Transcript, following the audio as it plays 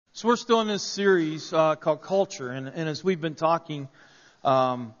So we're still in this series called Culture, and as we've been talking,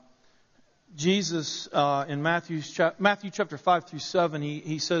 Jesus in Matthew chapter 5 through 7,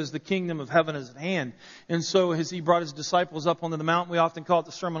 he says the kingdom of heaven is at hand. And so as he brought his disciples up onto the mountain, we often call it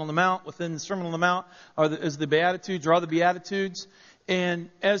the Sermon on the Mount. Within the Sermon on the Mount is the Beatitudes, or are the Beatitudes.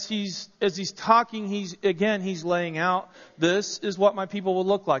 And as he's talking, he's laying out, this is what my people will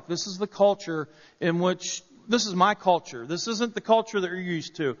look like. This is the culture in which, this is my culture. This isn't the culture that you're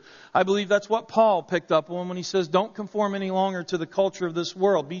used to. I believe that's what Paul picked up on when he says, don't conform any longer to the culture of this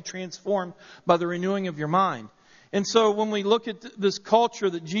world. Be transformed by the renewing of your mind. And so when we look at this culture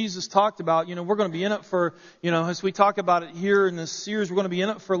that Jesus talked about, we're going to be in it for, as we talk about it here in this series, we're going to be in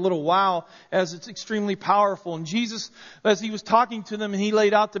it for a little while as it's extremely powerful. And Jesus, as he was talking to them and he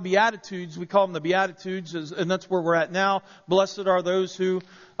laid out the Beatitudes, we call them the Beatitudes, and that's where we're at now. Blessed are those who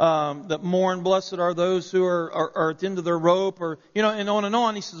that mourn, blessed are those who are at the end of their rope, or and on and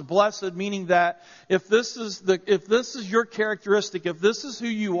on. He says, blessed, meaning that if this is your characteristic, if this is who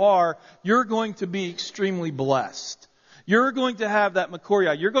you are, you're going to be extremely blessed. You're going to have that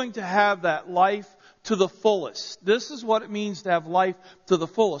Makoria. You're going to have that life to the fullest. This is what it means to have life to the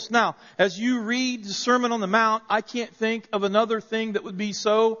fullest. Now, as you read the Sermon on the Mount, I can't think of another thing that would be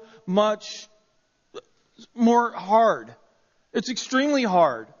so much more hard. It's extremely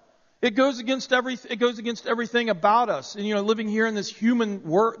hard. It goes against everything about us. And living here in this human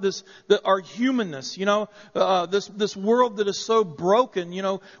world, our humanness, this world that is so broken,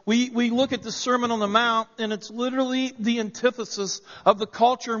 we look at the Sermon on the Mount and it's literally the antithesis of the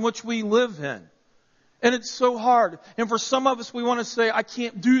culture in which we live in. And it's so hard. And for some of us, we want to say, I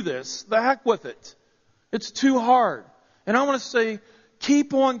can't do this. The heck with it. It's too hard. And I want to say,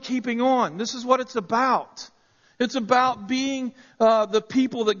 keep on keeping on. This is what it's about. It's about being the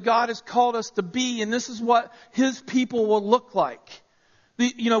people that God has called us to be, and this is what His people will look like.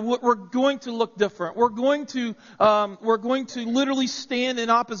 We're going to look different. We're going to literally stand in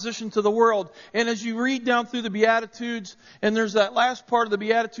opposition to the world. And as you read down through the Beatitudes, and there's that last part of the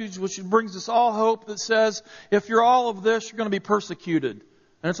Beatitudes which brings us all hope that says, if you're all of this, you're going to be persecuted.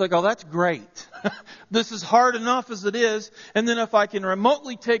 And it's like, oh, that's great. This is hard enough as it is. And then if I can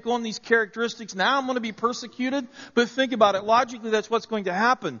remotely take on these characteristics, now I'm going to be persecuted. But think about it. Logically, that's what's going to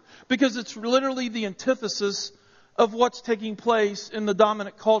happen. Because it's literally the antithesis of what's taking place in the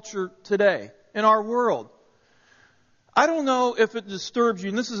dominant culture today, in our world. I don't know if it disturbs you,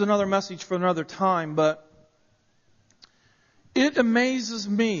 and this is another message for another time, but it amazes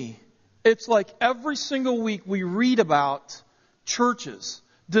me. It's like every single week we read about churches,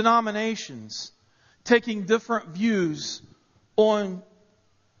 denominations, taking different views on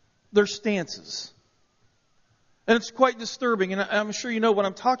their stances. And it's quite disturbing, and I'm sure you know what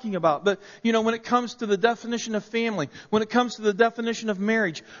I'm talking about. But, when it comes to the definition of family, when it comes to the definition of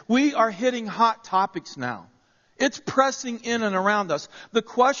marriage, we are hitting hot topics now. It's pressing in and around us. The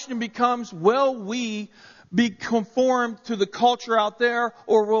question becomes, will we be conformed to the culture out there,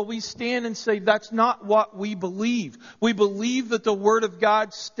 or will we stand and say that's not what we believe? We believe that the Word of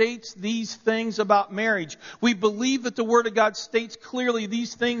God states these things about marriage. We believe that the Word of God states clearly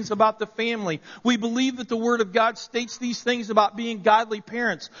these things about the family. We believe that the Word of God states these things about being godly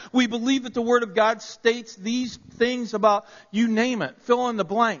parents. We believe that the Word of God states these things about, you name it, fill in the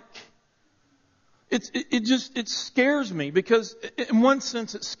blank. It scares me, because in one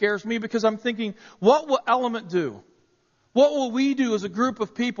sense it scares me because I'm thinking, what will Element do? What will we do as a group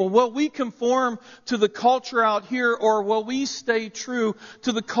of people? Will we conform to the culture out here, or will we stay true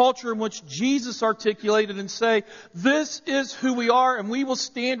to the culture in which Jesus articulated and say, this is who we are and we will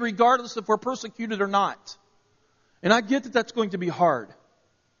stand regardless if we're persecuted or not? And I get that that's going to be hard.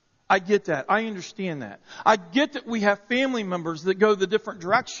 I get that. I understand that. I get that we have family members that go the different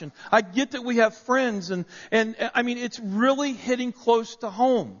direction. I get that we have friends, and I mean, it's really hitting close to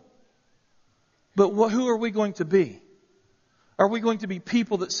home. But who are we going to be? Are we going to be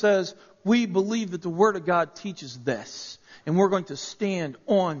people that says, we believe that the Word of God teaches this, and we're going to stand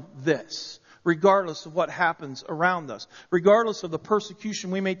on this, regardless of what happens around us, regardless of the persecution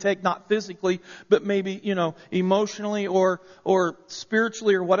we may take, not physically, but maybe, emotionally or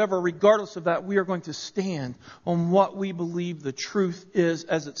spiritually or whatever. Regardless of that, we are going to stand on what we believe the truth is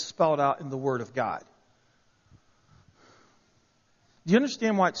as it's spelled out in the Word of God. Do you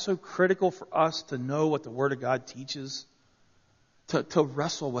understand why it's so critical for us to know what the Word of God teaches? To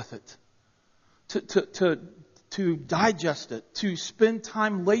wrestle with it, to digest it, to spend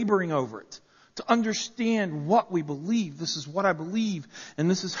time laboring over it, to understand what we believe. This is what I believe, and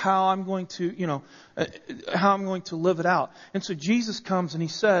this is how I'm going to, live it out. And so Jesus comes and He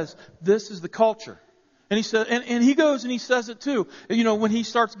says, this is the culture. And he said, and he goes and he says it too. You know, when he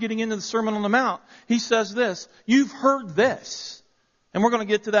starts getting into the Sermon on the Mount, he says this, you've heard this. And we're going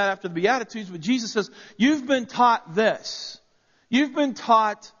to get to that after the Beatitudes, but Jesus says, you've been taught this. You've been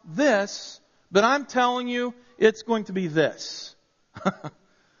taught this, but I'm telling you, it's going to be this.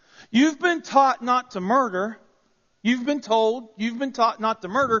 You've been taught not to murder. You've been taught not to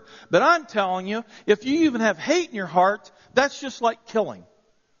murder, but I'm telling you, if you even have hate in your heart, that's just like killing.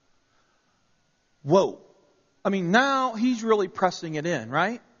 Whoa. I mean, now he's really pressing it in,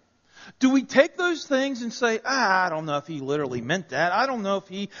 right? Do we take those things and say, I don't know if he literally meant that. I don't know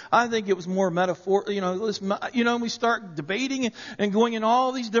if I think it was more metaphor, we start debating and going in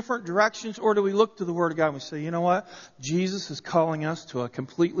all these different directions, or do we look to the Word of God and we say, you know what? Jesus is calling us to a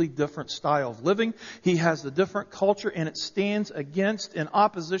completely different style of living. He has a different culture, and it stands against, in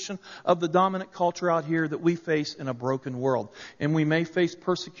opposition of the dominant culture out here that we face in a broken world. And we may face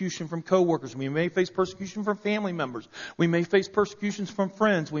persecution from coworkers. We may face persecution from family members. We may face persecutions from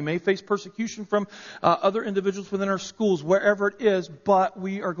friends. We may face persecution from other individuals within our schools, wherever it is, but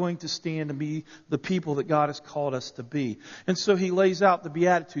we are going to stand and be the people that God has called us to be. And so he lays out the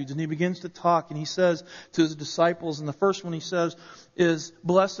Beatitudes, and he begins to talk, and he says to his disciples, and the first one he says is,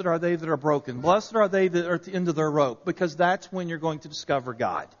 blessed are they that are broken. Blessed are they that are at the end of their rope, because that's when you're going to discover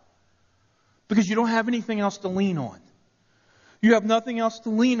God. Because you don't have anything else to lean on. You have nothing else to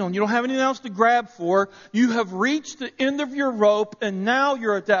lean on. You don't have anything else to grab for. You have reached the end of your rope, and now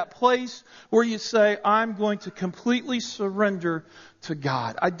you're at that place where you say, I'm going to completely surrender to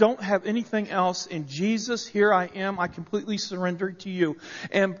God. I don't have anything else. In Jesus, here I am. I completely surrender to you.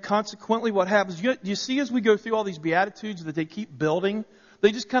 And consequently, what happens, you see as we go through all these Beatitudes that they keep building?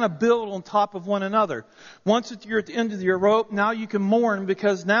 They just kind of build on top of one another. Once you're at the end of your rope, now you can mourn,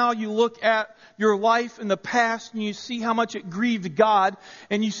 because now you look at your life in the past and you see how much it grieved God,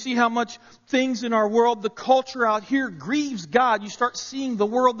 and you see how much things in our world, the culture out here grieves God. You start seeing the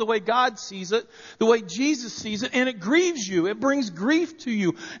world the way God sees it, the way Jesus sees it, and it grieves you. It brings grief to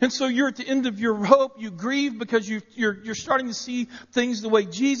you. And so you're at the end of your rope. You grieve because you're starting to see things the way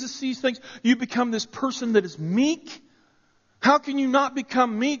Jesus sees things. You become this person that is meek. How can you not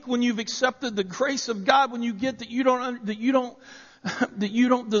become meek when you've accepted the grace of God, when you get that you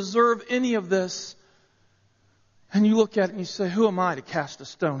don't deserve any of this? And you look at it and you say, who am I to cast a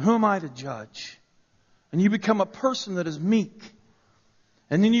stone? Who am I to judge? And you become a person that is meek.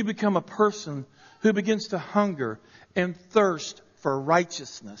 And then you become a person who begins to hunger and thirst for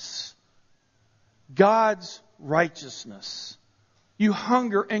righteousness. God's righteousness. You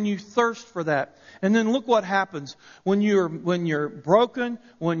hunger and you thirst for that. And then look what happens when you're broken,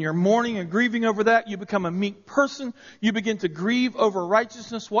 when you're mourning and grieving over that. You become a meek person. You begin to grieve over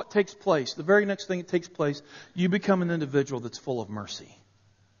righteousness. What takes place? The very next thing that takes place, you become an individual that's full of mercy.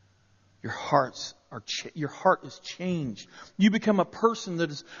 Your heart is changed. You become a person that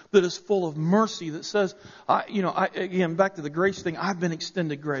is full of mercy, that says, again, back to the grace thing, I've been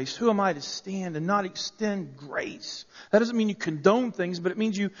extended grace. Who am I to stand and not extend grace? That doesn't mean you condone things, but it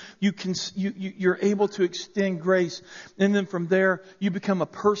means you're able to extend grace. And then from there, you become a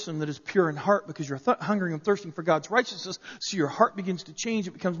person that is pure in heart, because you're hungering and thirsting for God's righteousness. So your heart begins to change.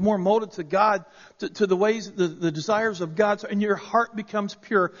 It becomes more molded to God, to the ways, the desires of God. And your heart becomes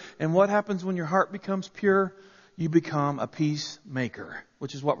pure. And what happens when your heart becomes pure? You become a peacemaker,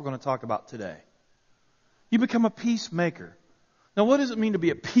 which is what we're going to talk about today. You become a peacemaker. Now, what does it mean to be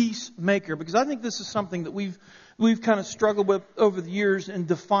a peacemaker? Because I think this is something that we've kind of struggled with over the years in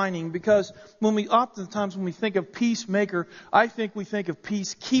defining. Because oftentimes when we think of peacemaker, I think we think of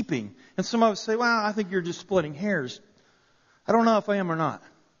peacekeeping. And some of us say, well, I think you're just splitting hairs. I don't know if I am or not.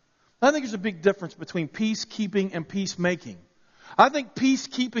 I think there's a big difference between peacekeeping and peacemaking. I think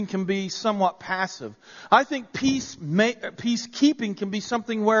peacekeeping can be somewhat passive. I think peacekeeping can be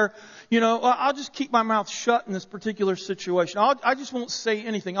something where, I'll just keep my mouth shut in this particular situation. I just won't say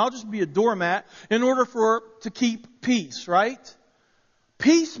anything. I'll just be a doormat in order to keep peace, right?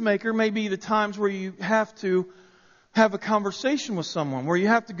 Peacemaker may be the times where you have to have a conversation with someone, where you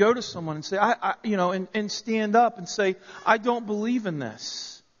have to go to someone and say, and stand up and say, I don't believe in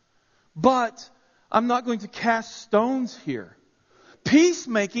this, but I'm not going to cast stones here.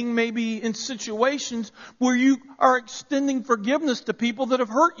 Peacemaking may be in situations where you are extending forgiveness to people that have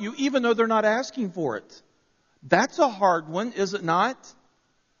hurt you, even though they're not asking for it. That's a hard one, is it not?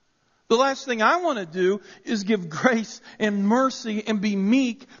 The last thing I want to do is give grace and mercy and be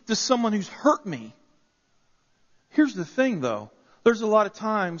meek to someone who's hurt me. Here's the thing, though. There's a lot of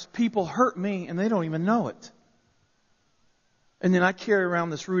times people hurt me and they don't even know it. And then I carry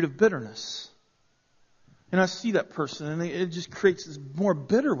around this root of bitterness. And I see that person, and it just creates this more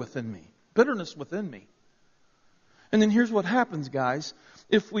bitterness within me. And then here's what happens, guys.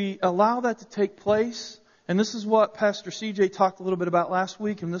 If we allow that to take place, and this is what Pastor CJ talked a little bit about last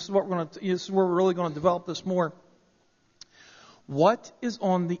week, and this is where we're really going to develop this more. What is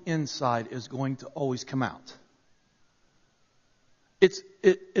on the inside is going to always come out. It's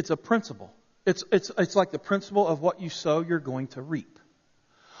a principle. It's like the principle of what you sow, you're going to reap.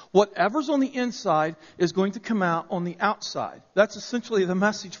 Whatever's on the inside is going to come out on the outside. That's essentially the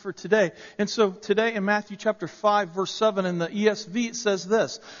message for today. And so today in Matthew chapter 5, verse 7 in the ESV, it says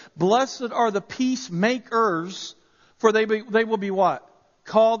this: Blessed are the peacemakers, for they will be what?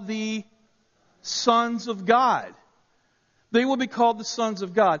 Called the sons of God. They will be called the sons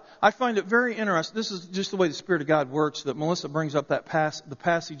of God. I find it very interesting. This is just the way the Spirit of God works, that Melissa brings up the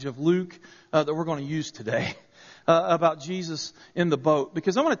passage of Luke that we're going to use today. About Jesus in the boat.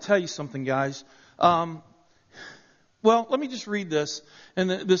 Because I want to tell you something, guys. Well, let me just read this. And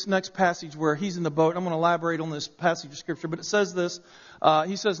this next passage where he's in the boat. I'm going to elaborate on this passage of Scripture. But it says this.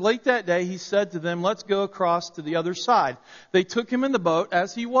 He says, late that day, he said to them, let's go across to the other side. They took him in the boat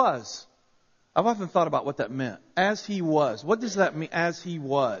as he was. I've often thought about what that meant. As he was. What does that mean, as he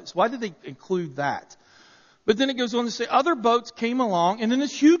was? Why did they include that? But then it goes on to say other boats came along, and then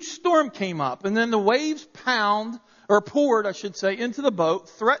this huge storm came up, and then the waves poured, into the boat,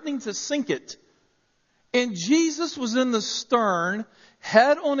 threatening to sink it. And Jesus was in the stern,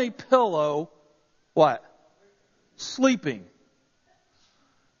 head on a pillow, what? Sleeping.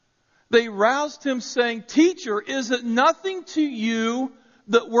 They roused him saying, Teacher, is it nothing to you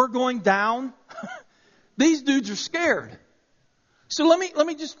that we're going down? These dudes are scared. So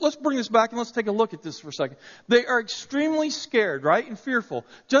let's bring this back and let's take a look at this for a second. They are extremely scared, right? And fearful.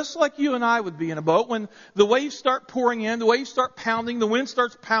 Just like you and I would be in a boat when the waves start pouring in, the waves start pounding, the wind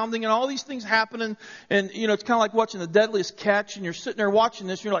starts pounding, and all these things happen. And it's kind of like watching The Deadliest Catch, and you're sitting there watching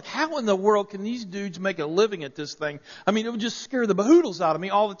this, and you're like, how in the world can these dudes make a living at this thing? I mean, it would just scare the behoodles out of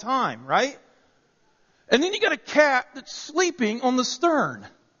me all the time, right? And then you got a cat that's sleeping on the stern.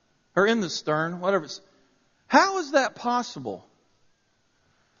 Or in the stern, whatever it's. How is that possible?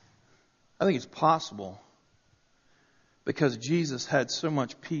 I think it's possible because Jesus had so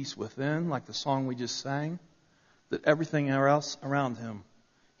much peace within, like the song we just sang, that everything else around him,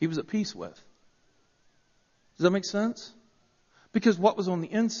 he was at peace with. Does that make sense? Because what was on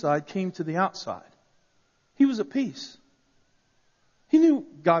the inside came to the outside. He was at peace. He knew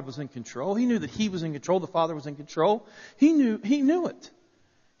God was in control. He knew that he was in control. The Father was in control. He knew it.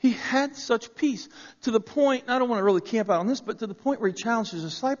 He had such peace to the point, and I don't want to really camp out on this, but to the point where he challenged his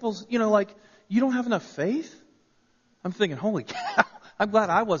disciples, you don't have enough faith? I'm thinking, holy cow, I'm glad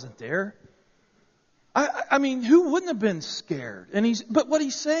I wasn't there. I mean, who wouldn't have been scared? But what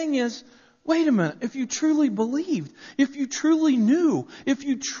he's saying is, wait a minute, if you truly believed, if you truly knew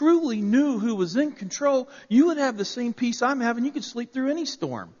who was in control, you would have the same peace I'm having. You could sleep through any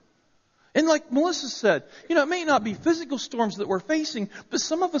storm. And like Melissa said, it may not be physical storms that we're facing, but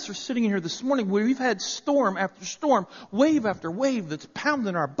some of us are sitting in here this morning where we've had storm after storm, wave after wave that's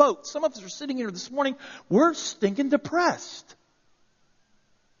pounding our boat. Some of us are sitting here this morning, we're stinking depressed.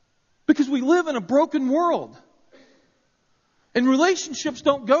 Because we live in a broken world. And relationships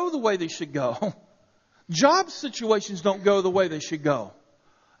don't go the way they should go. Job situations don't go the way they should go.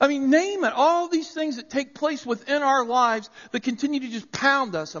 I mean, name it. All these things that take place within our lives that continue to just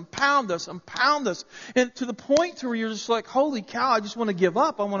pound us and pound us and pound us. And to the point to where you're just like, holy cow, I just want to give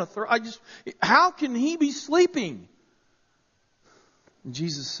up. How can he be sleeping? And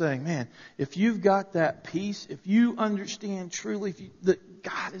Jesus is saying, man, if you've got that peace, if you understand truly that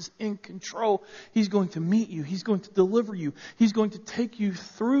God is in control, he's going to meet you. He's going to deliver you. He's going to take you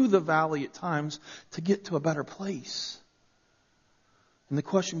through the valley at times to get to a better place. And the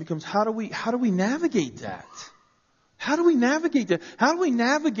question becomes, how do we navigate that? How do we navigate that? How do we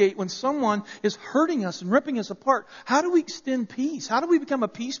navigate when someone is hurting us and ripping us apart? How do we extend peace? How do we become a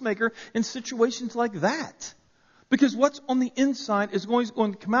peacemaker in situations like that? Because what's on the inside is going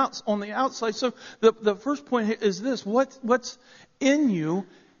to come out on the outside. So the first point is this. What's in you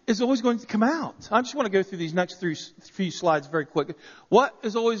is always going to come out. I just want to go through these next few slides very quickly. What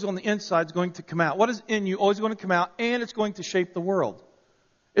is always on the inside is going to come out. What is in you always going to come out, and it's going to shape the world.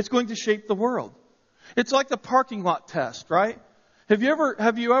 It's going to shape the world. It's like the parking lot test, right? Have you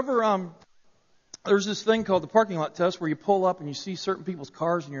ever, there's this thing called the parking lot test where you pull up and you see certain people's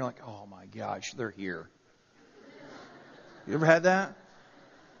cars and you're like, oh my gosh, they're here. You ever had that?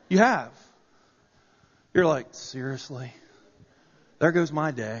 You have. You're like, seriously? There goes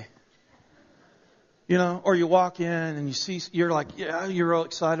my day. Or you walk in and you're like, yeah, you're real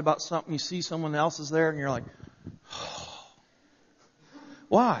excited about something. You see someone else is there and you're like, oh.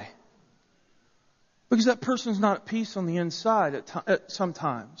 Why? Because that person's not at peace on the inside at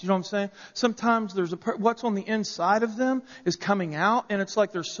sometimes. You know what I'm saying? Sometimes there's what's on the inside of them is coming out, and it's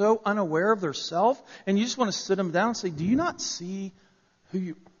like they're so unaware of their self, and you just want to sit them down and say, do you not see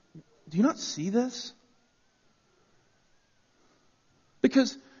this?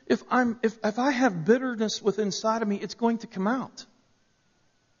 Because if I have bitterness within inside of me, it's going to come out.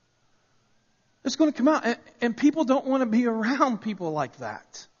 It's going to come out. And people don't want to be around people like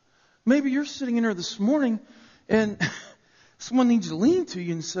that. Maybe you're sitting in here this morning and someone needs to lean to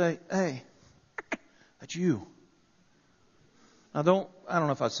you and say, hey, that's you. I don't know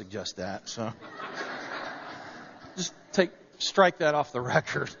if I'd suggest that, so just strike that off the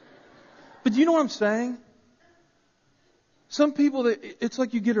record. But you know what I'm saying? Some people, it's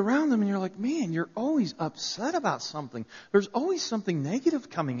like you get around them and you're like, man, you're always upset about something. There's always something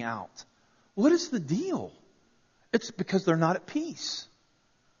negative coming out. What is the deal? It's because they're not at peace.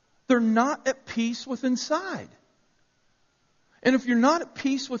 They're not at peace with inside. And if you're not at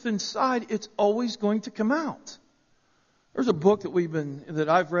peace with inside, it's always going to come out. There's a book that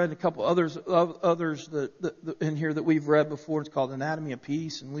I've read, and a couple others that in here that we've read before. It's called Anatomy of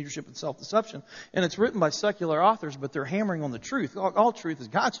Peace and Leadership and Self-Deception. And it's written by secular authors, but they're hammering on the truth. All truth is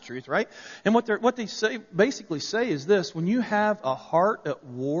God's truth, right? And what they basically say is this: when you have a heart at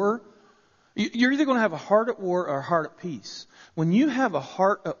war, you're either going to have a heart at war or a heart at peace. When you have a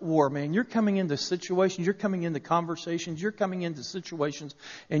heart at war, man, you're coming into situations, you're coming into conversations, you're coming into situations,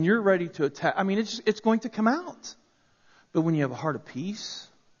 and you're ready to attack. I mean, it's going to come out. But when you have a heart of peace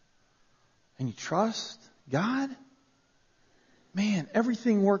and you trust God, man,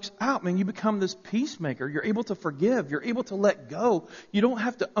 everything works out. Man, you become this peacemaker. You're able to forgive. You're able to let go. You don't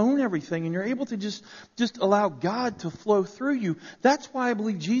have to own everything, and you're able to just allow God to flow through you. That's why I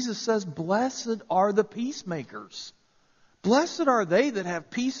believe Jesus says, blessed are the peacemakers. Blessed are they that have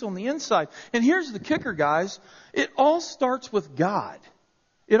peace on the inside. And here's the kicker, guys. It all starts with God.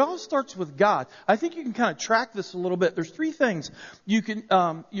 It all starts with God. I think you can kind of track this a little bit. There's three things. You can,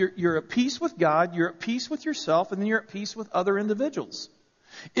 you're at peace with God, you're at peace with yourself, and then you're at peace with other individuals.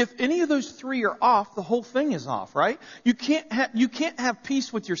 If any of those three are off, the whole thing is off, right? You can't have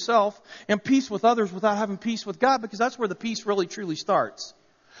peace with yourself and peace with others without having peace with God, because that's where the peace really truly starts.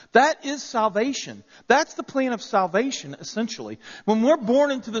 That is salvation. That's the plan of salvation, essentially. When we're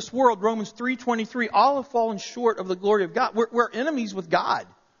born into this world, Romans 3:23, all have fallen short of the glory of God. We're enemies with God.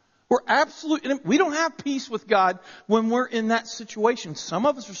 We don't have peace with God when we're in that situation. Some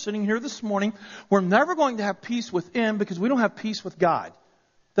of us are sitting here this morning. We're never going to have peace with Him because we don't have peace with God.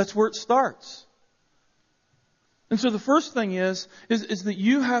 That's where it starts. And so the first thing is that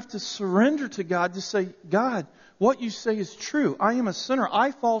you have to surrender to God to say, God, what you say is true. I am a sinner. I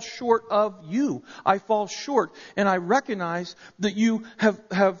fall short of you. I fall short. And I recognize that you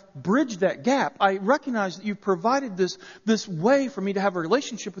have bridged that gap. I recognize that you've provided this way for me to have a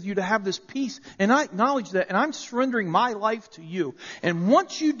relationship with you, to have this peace. And I acknowledge that. And I'm surrendering my life to you. And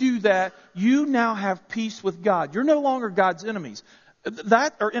once you do that, you now have peace with God. You're no longer God's enemies.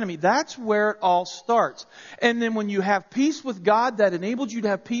 That's where it all starts. And then when you have peace with God, that enables you to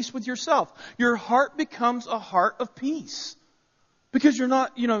have peace with yourself. Your heart becomes a heart of peace. Because you're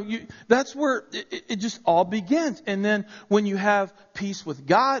not, that's where it just all begins. And then when you have peace with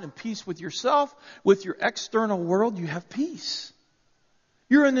God and peace with yourself, with your external world, you have peace.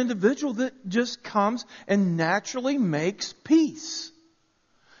 You're an individual that just comes and naturally makes peace.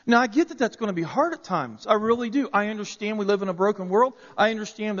 Now, I get that that's going to be hard at times. I really do. I understand we live in a broken world. I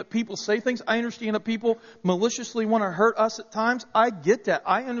understand that people say things. I understand that people maliciously want to hurt us at times. I get that.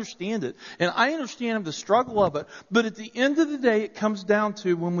 I understand it. And I understand the struggle of it. But at the end of the day, it comes down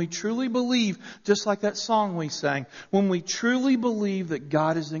to when we truly believe, just like that song we sang, when we truly believe that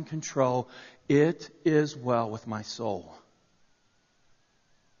God is in control, it is well with my soul.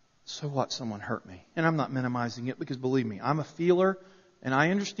 So what? Someone hurt me. And I'm not minimizing it, because believe me, I'm a feeler. And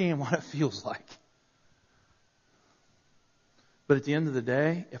I understand what it feels like. But at the end of the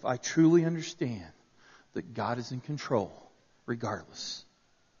day, if I truly understand that God is in control, regardless,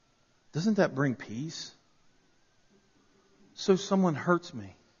 doesn't that bring peace? So someone hurts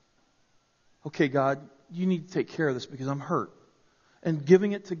me. Okay, God, you need to take care of this because I'm hurt. And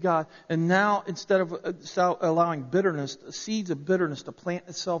giving it to God. And now, instead of allowing bitterness, seeds of bitterness to plant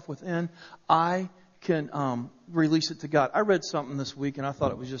itself within, I can release it to God. I read something this week and I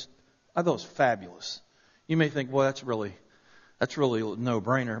thought it was fabulous. You may think, well, that's really a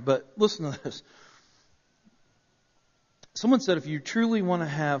no-brainer. But listen to this. Someone said, if you truly want to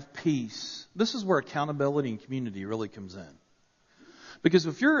have peace, this is where accountability and community really comes in. Because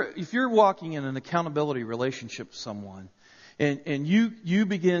if you're walking in an accountability relationship with someone, And you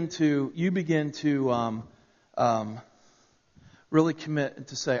begin to really commit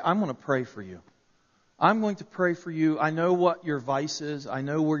to say, I'm going to pray for you. I'm going to pray for you. I know what your vice is. I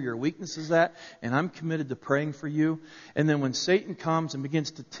know where your weakness is at. And I'm committed to praying for you. And then when Satan comes and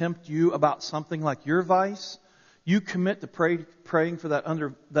begins to tempt you about something like your vice, you commit to praying for that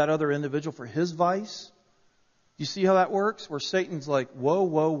other individual for his vice. You see how that works? Where Satan's like, whoa,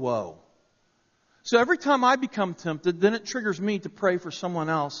 whoa, whoa. So every time I become tempted, then it triggers me to pray for someone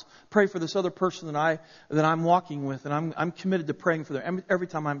else, pray for this other person that I'm walking with, and I'm committed to praying for them every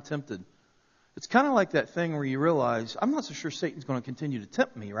time I'm tempted. It's kind of like that thing where you realize, I'm not so sure Satan's going to continue to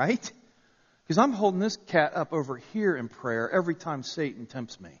tempt me, right? Because I'm holding this cat up over here in prayer every time Satan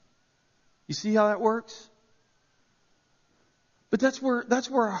tempts me. You see how that works? But that's where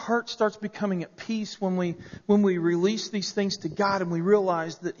our heart starts becoming at peace when we release these things to God and we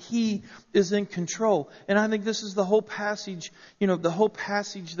realize that He is in control. And I think this is the whole passage,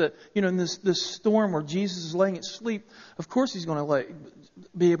 that, in this storm where Jesus is laying asleep, of course He's going to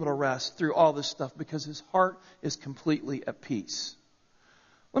be able to rest through all this stuff because His heart is completely at peace.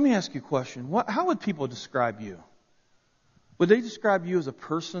 Let me ask you a question. How would people describe you? Would they describe you as a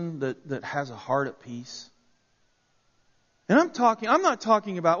person that has a heart at peace? And I'm not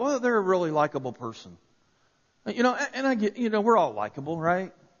talking about, well, they're a really likable person. And I get, we're all likable,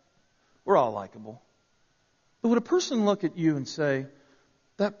 right? We're all likable. But would a person look at you and say,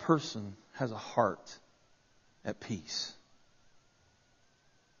 that person has a heart at peace?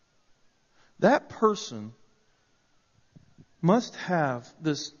 That person must have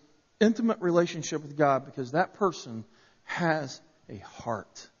this intimate relationship with God because that person has a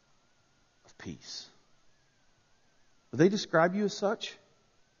heart of peace. Would they describe you as such?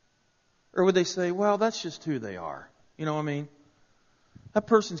 Or would they say, well, that's just who they are? You know what I mean? That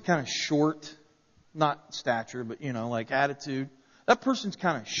person's kind of short, not stature, but, like attitude. That person's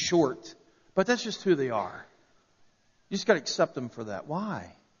kind of short, but that's just who they are. You just got to accept them for that.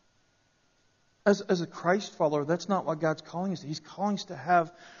 Why? As a Christ follower, that's not what God's calling us to. He's calling us to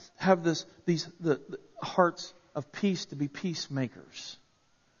have the hearts of peace, to be peacemakers.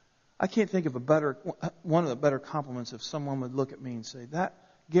 I can't think of one of the better compliments if someone would look at me and say, that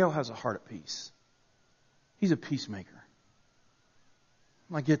Gail has a heart at peace. He's a peacemaker.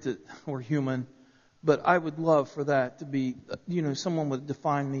 I get that we're human, but I would love for that to be, someone would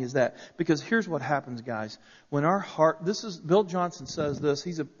define me as that. Because here's what happens, guys. When our heart, Bill Johnson says this.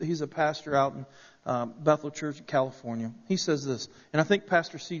 He's a pastor out in Bethel Church in California. He says this, and I think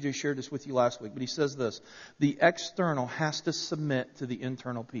Pastor CJ shared this with you last week, but he says this: the external has to submit to the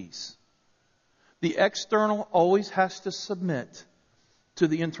internal peace. The external always has to submit to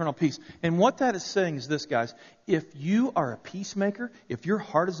the internal peace. And what that is saying is this, guys. If you are a peacemaker, if your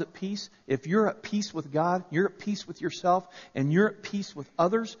heart is at peace, if you're at peace with God, you're at peace with yourself, and you're at peace with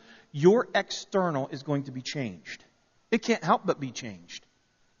others, your external is going to be changed. It can't help but be changed.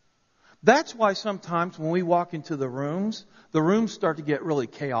 That's why sometimes when we walk into the rooms start to get really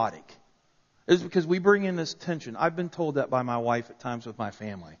chaotic. It's because we bring in this tension. I've been told that by my wife at times with my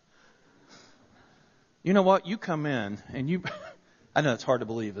family. You know what? You come in and I know it's hard to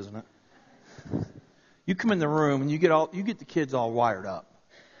believe, isn't it? You come in the room and you get the kids all wired up.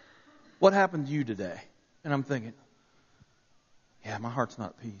 What happened to you today? And I'm thinking, yeah, my heart's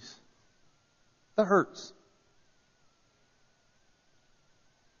not at peace. That hurts.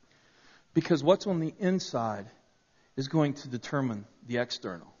 Because what's on the inside is going to determine the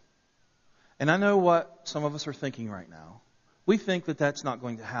external. And I know what some of us are thinking right now. We think that that's not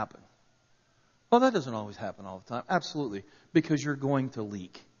going to happen. Well, that doesn't always happen all the time. Absolutely. Because you're going to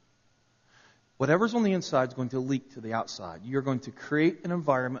leak. Whatever's on the inside is going to leak to the outside. You're going to create an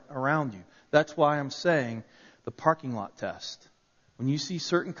environment around you. That's why I'm saying the parking lot test. When you see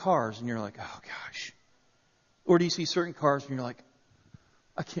certain cars and you're like, oh gosh. Or do you see certain cars and you're like,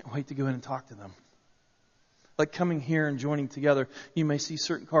 I can't wait to go in and talk to them. Like coming here and joining together, you may see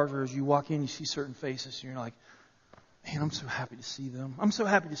certain cars where as you walk in, you see certain faces and you're like, man, I'm so happy to see them. I'm so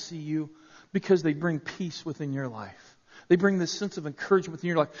happy to see you because they bring peace within your life. They bring this sense of encouragement within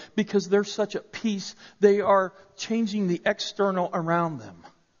your life because they're such at peace. They are changing the external around them.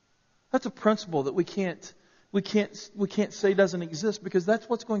 That's a principle that we can't say doesn't exist because that's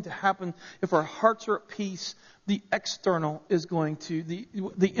what's going to happen if our hearts are at peace. The external is going to,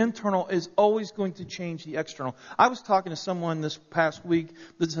 the internal is always going to change the external. I was talking to someone this past week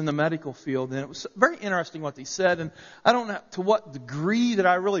that's in the medical field, and it was very interesting what they said. And I don't know to what degree that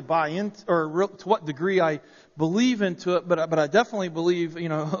I really buy into, or to what degree I believe into it, but I definitely believe,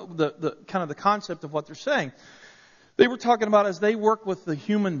 the kind of the concept of what they're saying. They were talking about as they work with the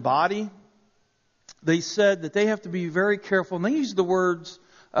human body, they said that they have to be very careful. And they use the words,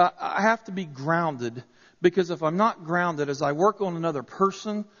 I have to be grounded, because if I'm not grounded, as I work on another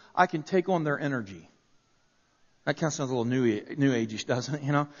person, I can take on their energy. That kind of sounds a little new age-ish, doesn't it?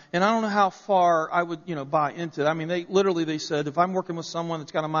 And I don't know how far I would, buy into it. I mean, they said, if I'm working with someone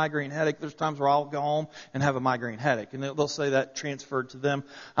that's got a migraine headache, there's times where I'll go home and have a migraine headache. And they'll say that transferred to them.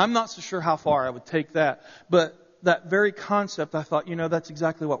 I'm not so sure how far I would take that. But that very concept, I thought, that's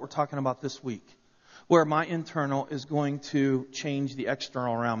exactly what we're talking about this week, where my internal is going to change the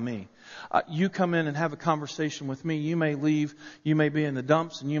external around me. You come in and have a conversation with me. You may leave, you may be in the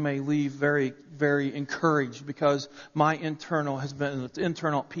dumps, and you may leave very, very encouraged because my internal has been an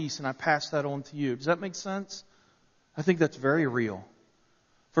internal peace, and I pass that on to you. Does that make sense? I think that's very real.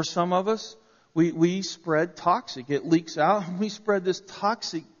 For some of us, we spread toxic. It leaks out, and we spread this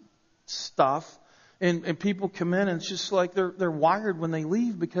toxic stuff, and people come in, and it's just like they're wired when they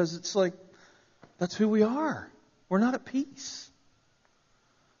leave, because it's like, that's who we are. We're not at peace.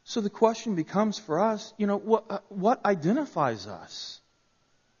 So the question becomes for us, what identifies us?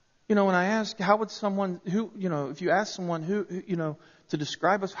 When I ask, how would someone if you ask someone who to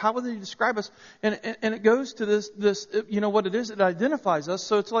describe us, how would they describe us? And it goes to this, what it is that identifies us.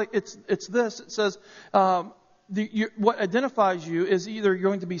 So it's like, it's this. It says, what identifies you is either you're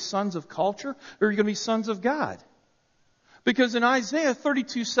going to be sons of culture or you're going to be sons of God. Because in Isaiah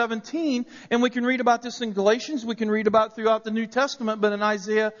 32:17, and we can read about this in Galatians, we can read about it throughout the New Testament, but in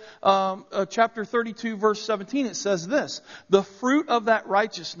Isaiah chapter 32, verse 17, it says this: the fruit of that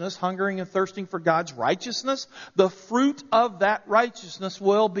righteousness, hungering and thirsting for God's righteousness, the fruit of that righteousness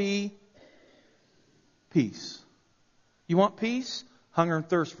will be peace. You want peace? Hunger and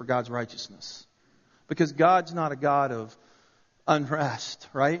thirst for God's righteousness. Because God's not a God of unrest,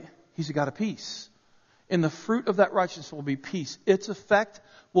 right? He's a God of peace. And the fruit of that righteousness will be peace. Its effect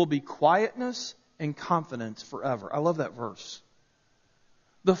will be quietness and confidence forever. I love that verse.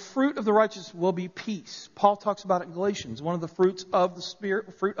 The fruit of the righteous will be peace. Paul talks about it in Galatians. One of the fruits of the Spirit,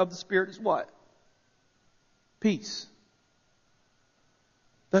 the fruit of the Spirit is what? Peace.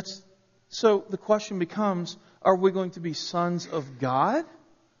 So the question becomes, are we going to be sons of God?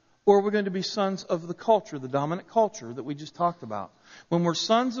 Or are we going to be sons of the culture, the dominant culture that we just talked about? When we're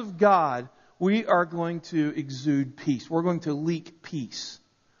sons of God, we are going to exude peace. We're going to leak peace.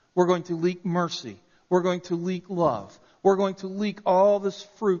 We're going to leak mercy. We're going to leak love. We're going to leak all this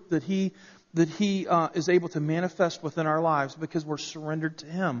fruit that He is able to manifest within our lives because we're surrendered to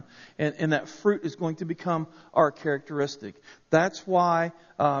Him. And that fruit is going to become our characteristic. That's why,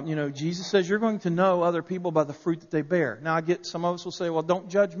 Jesus says you're going to know other people by the fruit that they bear. Now I get some of us will say, well, don't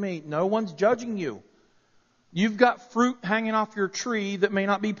judge me. No one's judging you. You've got fruit hanging off your tree that may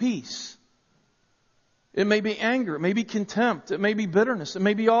not be peace. It may be anger. It may be contempt. It may be bitterness. It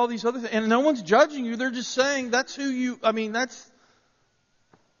may be all these other things. And no one's judging you. They're just saying that's who you, that's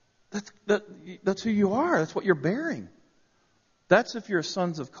who you are. That's what you're bearing. That's if you're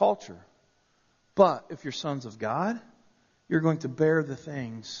sons of culture. But if you're sons of God, you're going to bear the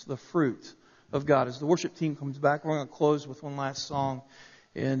things, the fruit of God. As the worship team comes back, we're going to close with one last song.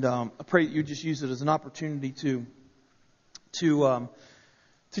 And I pray that you just use it as an opportunity to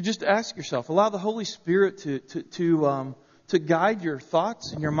just ask yourself, allow the Holy Spirit to guide your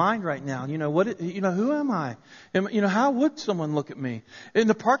thoughts and your mind right now. Who am I? How would someone look at me? In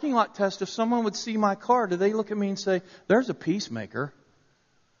the parking lot test, if someone would see my car, do they look at me and say, there's a peacemaker?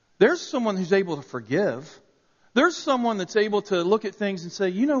 There's someone who's able to forgive. There's someone that's able to look at things and say,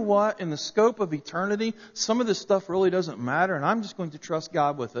 you know what? In the scope of eternity, some of this stuff really doesn't matter, and I'm just going to trust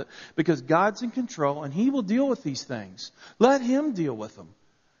God with it because God's in control and He will deal with these things. Let Him deal with them.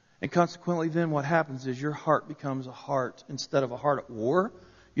 And consequently, then what happens is your heart becomes a heart, instead of a heart at war,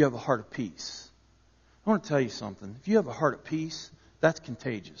 you have a heart of peace. I want to tell you something. If you have a heart of peace, that's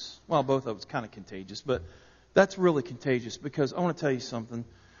contagious. Well, both of it's kind of contagious, but that's really contagious because I want to tell you something.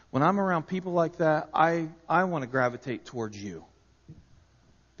 When I'm around people like that, I want to gravitate towards you.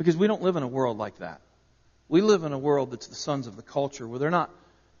 Because we don't live in a world like that. We live in a world that's the sons of the culture where they're not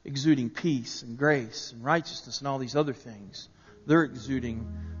exuding peace and grace and righteousness and all these other things. They're exuding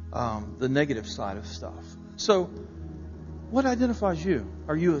the negative side of stuff. So, what identifies you?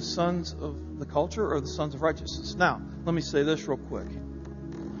 Are you a sons of the culture or the sons of righteousness? Now, let me say this real quick.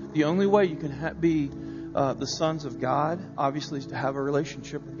 The only way you can be the sons of God, obviously, is to have a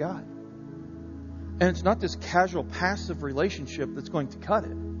relationship with God. And it's not this casual, passive relationship that's going to cut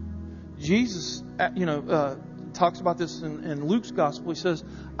it. Jesus, talks about this in Luke's gospel. He says,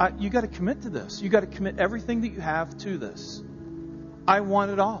 you got to commit to this. You got to commit everything that you have to this. I want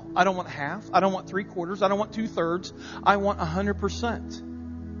it all. I don't want half. I don't want 3/4. I don't want 2/3. I want 100%.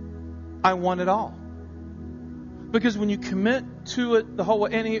 I want it all. Because when you commit to it the whole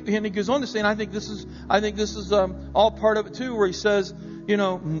way, and he goes on to say, and I think this is all part of it too, where he says,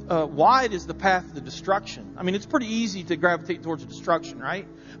 wide is the path to destruction. I mean, it's pretty easy to gravitate towards destruction, right?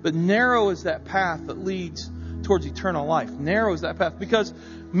 But narrow is that path that leads towards eternal life. Narrow is that path, because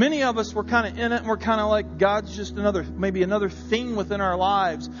many of us, we're kind of in it, and we're kind of like, God's just maybe another thing within our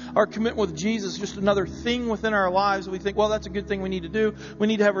lives. Our commitment with Jesus is just another thing within our lives. We think, well, that's a good thing we need to do. We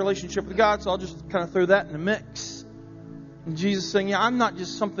need to have a relationship with God, so I'll just kind of throw that in the mix. And Jesus is saying, yeah, I'm not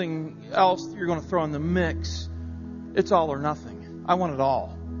just something else that you're going to throw in the mix. It's all or nothing. I want it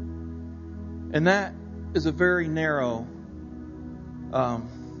all. And that is a very narrow,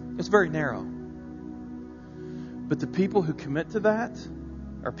 it's very narrow. But the people who commit to that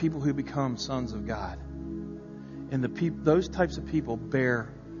are people who become sons of God. And those types of people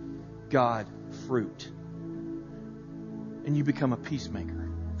bear God fruit. And you become a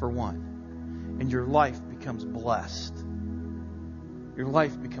peacemaker, for one. And your life becomes blessed. Your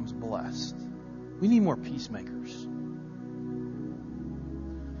life becomes blessed. We need more peacemakers.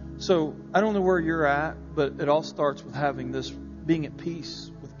 So, I don't know where you're at, but it all starts with having this, being at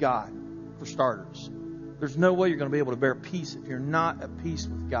peace with God, for starters. There's no way you're going to be able to bear peace if you're not at peace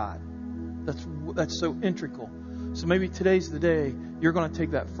with God. That's so integral. So maybe today's the day you're going to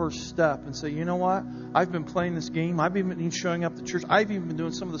take that first step and say, you know what? I've been playing this game. I've even been showing up to church. I've even been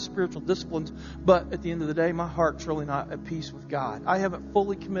doing some of the spiritual disciplines. But at the end of the day, my heart's really not at peace with God. I haven't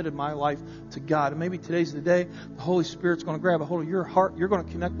fully committed my life to God. And maybe today's the day the Holy Spirit's going to grab a hold of your heart. You're going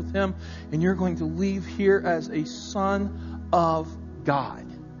to connect with Him. And you're going to leave here as a son of God.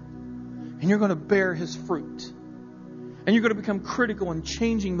 And you're going to bear His fruit. And you're going to become critical in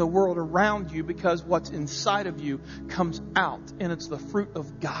changing the world around you, because what's inside of you comes out. And it's the fruit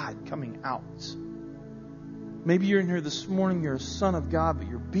of God coming out. Maybe you're in here this morning, you're a son of God, but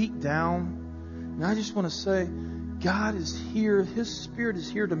you're beat down. And I just want to say, God is here. His Spirit is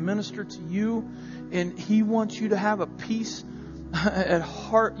here to minister to you. And He wants you to have a peace at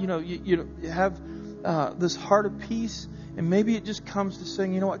heart. You have this heart of peace. And maybe it just comes to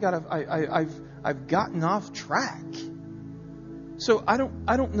saying, you know what, God, I've gotten off track. So I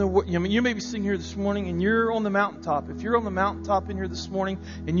don't know what, you may be sitting here this morning and you're on the mountaintop. If you're on the mountaintop in here this morning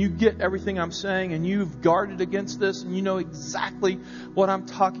and you get everything I'm saying and you've guarded against this and you know exactly what I'm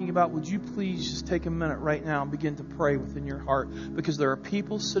talking about, would you please just take a minute right now and begin to pray within your heart? Because there are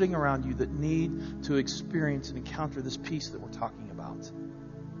people sitting around you that need to experience and encounter this peace that we're talking about.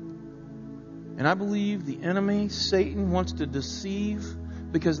 And I believe the enemy, Satan, wants to deceive,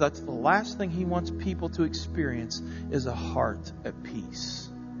 because that's the last thing he wants people to experience is a heart at peace.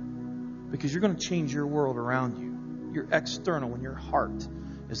 Because you're going to change your world around you. Your external, when your heart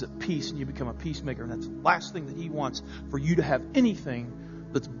is at peace and you become a peacemaker. And that's the last thing that he wants for you to have anything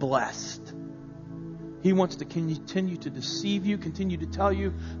that's blessed. He wants to continue to deceive you, continue to tell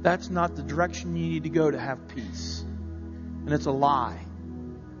you that's not the direction you need to go to have peace. And it's a lie.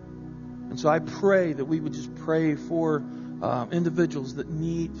 And so I pray that we would just pray for individuals that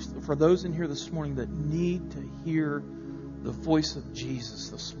need, for those in here this morning that need to hear the voice of Jesus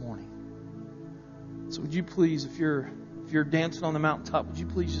this morning. So would you please, if you're dancing on the mountaintop, would you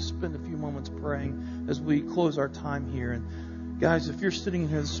please just spend a few moments praying as we close our time here. And guys, if you're sitting in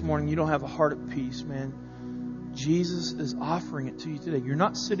here this morning, you don't have a heart at peace, man, Jesus is offering it to you today. You're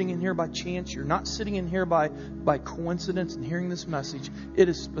not sitting in here by chance. You're not sitting in here by coincidence and hearing this message. It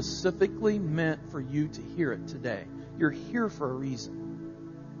is specifically meant for you to hear it today. You're here for a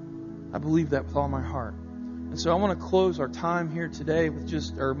reason. I believe that with all my heart. And so I want to close our time here today with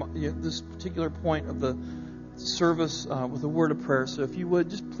this particular point of the service with a word of prayer. So if you would,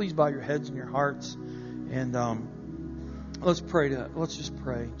 just please bow your heads and your hearts. And let's pray. Let's just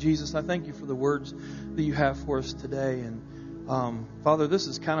pray. Jesus, I thank you for the words that you have for us today. And Father, this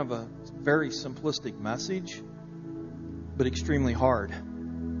is kind of a very simplistic message, but extremely hard.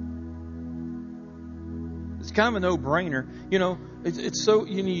 It's kind of a no-brainer. It's so,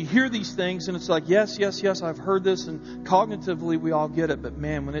 you hear these things and it's like, yes, I've heard this, and cognitively we all get it. But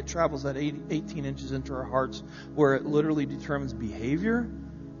man, when it travels that 18 inches into our hearts where it literally determines behavior,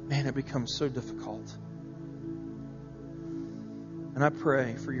 man, it becomes so difficult. And I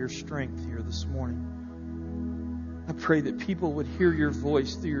pray for your strength here this morning. I pray that people would hear your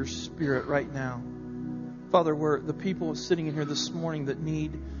voice through your Spirit right now. Father, where the people sitting in here this morning that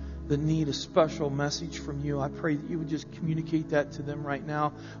need a special message from you, I pray that you would just communicate that to them right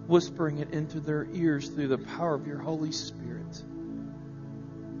now, whispering it into their ears through the power of your Holy Spirit.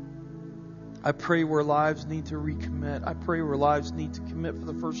 I pray where lives need to recommit. I pray where lives need to commit for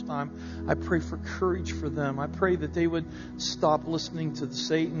the first time. I pray for courage for them. I pray that they would stop listening to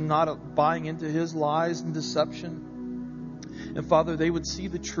Satan, not buying into his lies and deception. And Father, they would see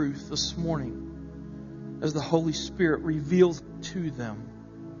the truth this morning as the Holy Spirit reveals to them.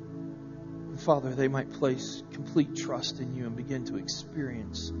 And Father, they might place complete trust in you and begin to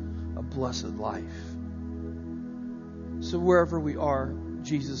experience a blessed life. So wherever we are,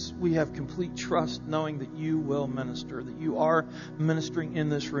 Jesus, we have complete trust knowing that you will minister, that you are ministering in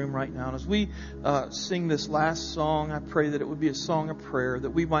this room right now. And as we sing this last song, I pray that it would be a song of prayer, that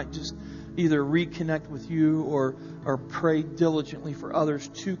we might just either reconnect with you or pray diligently for others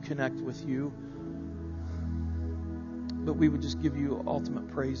to connect with you. But we would just give you ultimate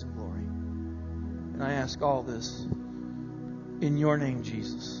praise and glory. And I ask all this in your name,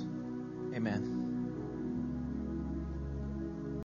 Jesus. Amen.